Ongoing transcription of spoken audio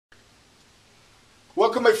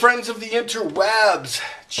Welcome, my friends of the interwebs.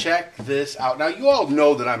 Check this out. Now, you all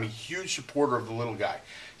know that I'm a huge supporter of the little guy.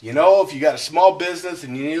 You know, if you got a small business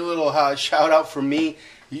and you need a little shout out from me,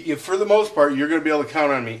 for the most part, you're going to be able to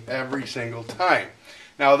count on me every single time.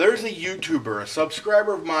 Now, there's a YouTuber, a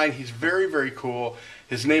subscriber of mine. He's very, very cool.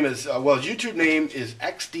 His name is, his YouTube name is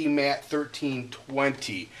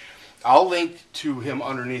XDMat1320. I'll link to him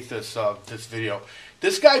underneath this this video.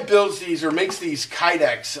 This guy builds these or makes these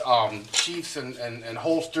Kydex sheaths and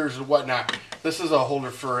holsters and whatnot. This is a holder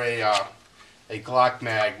for a Glock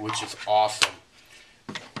mag, which is awesome.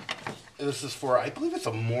 This is for, I believe it's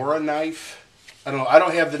a Mora knife. I don't know. I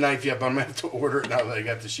don't have the knife yet, but I'm going to have to order it now that I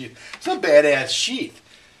got the sheath. It's a badass sheath.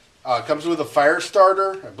 Comes with a fire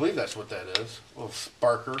starter. I believe that's what that is. A little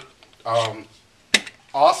sparker.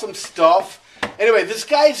 Awesome stuff. Anyway, this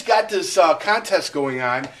guy's got this contest going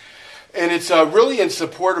on. And it's really in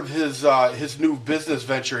support of his new business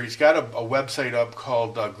venture. He's got a website up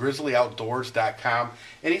called GrizzlyOutdoors.com,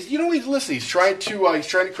 and he's trying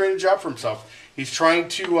to create a job for himself. He's trying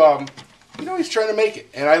to he's trying to make it,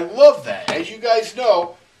 and I love that. As you guys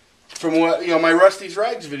know from what my Rusty's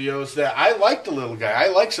Rags videos, that I like the little guy. I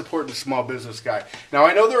like supporting the small business guy. Now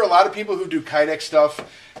I know there are a lot of people who do Kydex stuff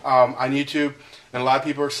on YouTube. And a lot of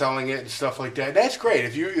people are selling it and stuff like that. That's great.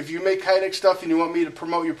 If you make Kydex stuff and you want me to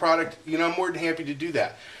promote your product, I'm more than happy to do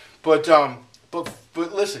that. But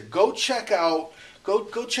listen, go check out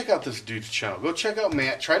this dude's channel. Go check out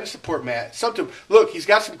Matt. Try to support Matt. Sub to him. Look, he's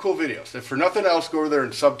got some cool videos. If for nothing else, go over there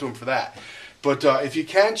and sub to him for that. But if you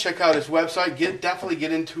can, check out his website. Definitely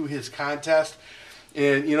get into his contest.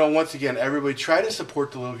 And once again, everybody try to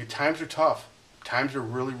support the little guy. Times are tough. Times are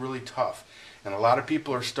really, really tough. And a lot of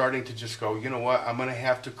people are starting to just go, you know what, I'm going to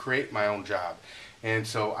have to create my own job. And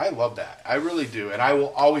so I love that. I really do. And I will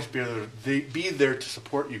always be there to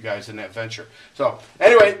support you guys in that venture. So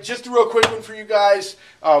anyway, just a real quick one for you guys.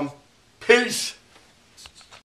 Peace.